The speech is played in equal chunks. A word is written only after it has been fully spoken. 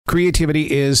Creativity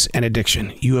is an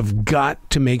addiction. You have got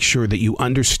to make sure that you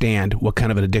understand what kind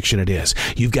of an addiction it is.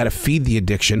 You've got to feed the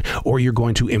addiction or you're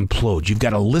going to implode. You've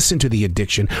got to listen to the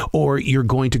addiction or you're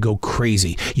going to go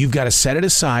crazy. You've got to set it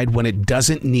aside when it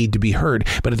doesn't need to be heard.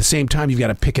 But at the same time, you've got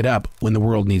to pick it up when the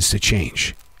world needs to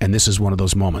change. And this is one of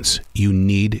those moments. You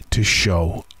need to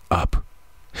show up.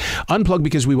 Unplugged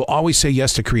because we will always say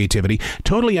yes to creativity.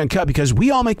 Totally Uncut because we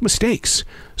all make mistakes.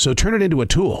 So turn it into a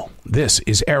tool. This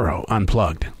is Arroe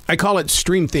Unplugged. I call it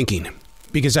stream thinking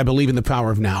because I believe in the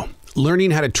power of now.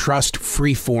 Learning how to trust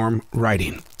free-form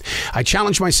writing. I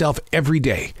challenge myself every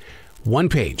day. 1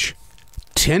 page,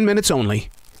 10 minutes only,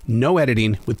 no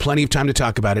editing, with plenty of time to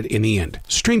talk about it in the end.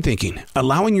 Stream thinking,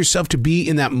 allowing yourself to be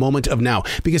in that moment of now.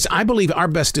 Because I believe our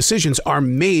best decisions are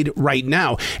made right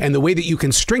now. And the way that you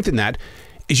can strengthen that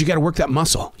is you got to work that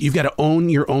muscle. You've got to own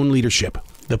your own leadership.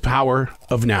 The power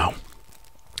of now.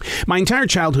 My entire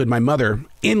childhood, my mother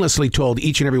endlessly told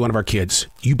each and every one of our kids,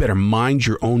 you better mind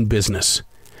your own business.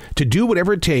 To do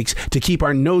whatever it takes to keep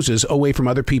our noses away from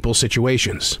other people's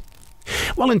situations.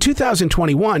 Well, in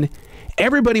 2021,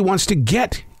 everybody wants to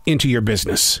get into your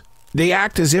business. They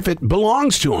act as if it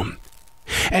belongs to them.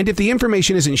 And if the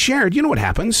information isn't shared, you know what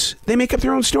happens? They make up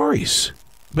their own stories.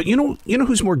 But you know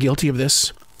who's more guilty of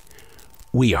this?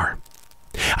 We are.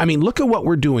 I mean, look at what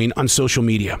we're doing on social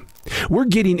media. We're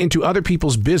getting into other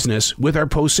people's business with our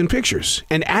posts and pictures.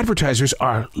 And advertisers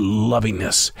are loving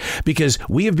this because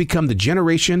we have become the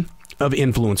generation of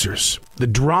influencers. The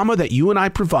drama that you and I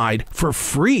provide for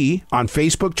free on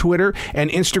Facebook, Twitter, and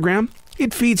Instagram,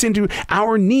 it feeds into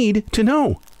our need to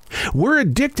know. We're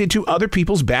addicted to other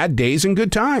people's bad days and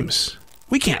good times.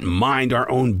 We can't mind our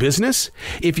own business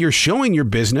if you're showing your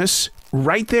business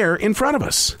right there in front of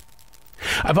us.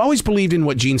 I've always believed in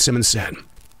what Gene Simmons said.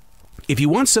 If you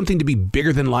want something to be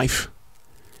bigger than life,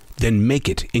 then make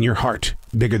it in your heart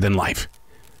bigger than life.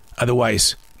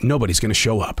 Otherwise, nobody's going to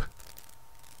show up.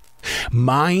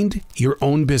 Mind your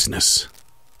own business.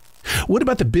 What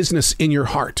about the business in your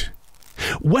heart?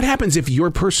 What happens if your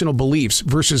personal beliefs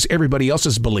versus everybody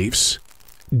else's beliefs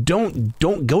don't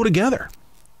go together?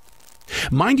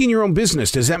 Minding your own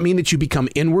business, does that mean that you become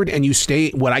inward and you stay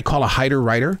what I call a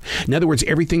hider-writer? In other words,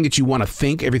 everything that you want to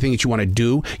think, everything that you want to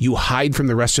do, you hide from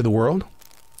the rest of the world?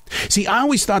 See, I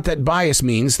always thought that bias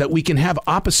means that we can have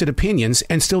opposite opinions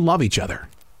and still love each other.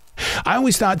 I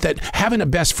always thought that having a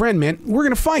best friend meant we're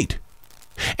going to fight.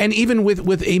 And even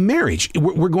with a marriage,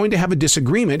 we're going to have a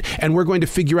disagreement and we're going to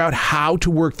figure out how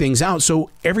to work things out so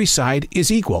every side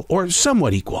is equal or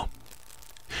somewhat equal.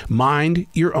 Mind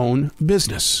your own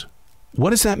business.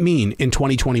 What does that mean in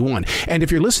 2021? And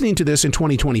if you're listening to this in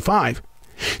 2025,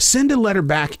 send a letter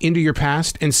back into your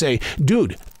past and say,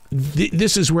 dude,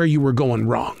 this is where you were going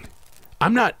wrong.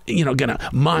 I'm not, going to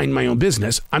mind my own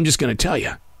business. I'm just going to tell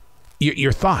you,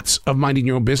 your thoughts of minding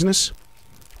your own business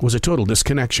was a total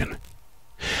disconnection.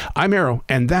 I'm Arroe,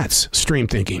 and that's Stream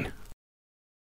Thinking.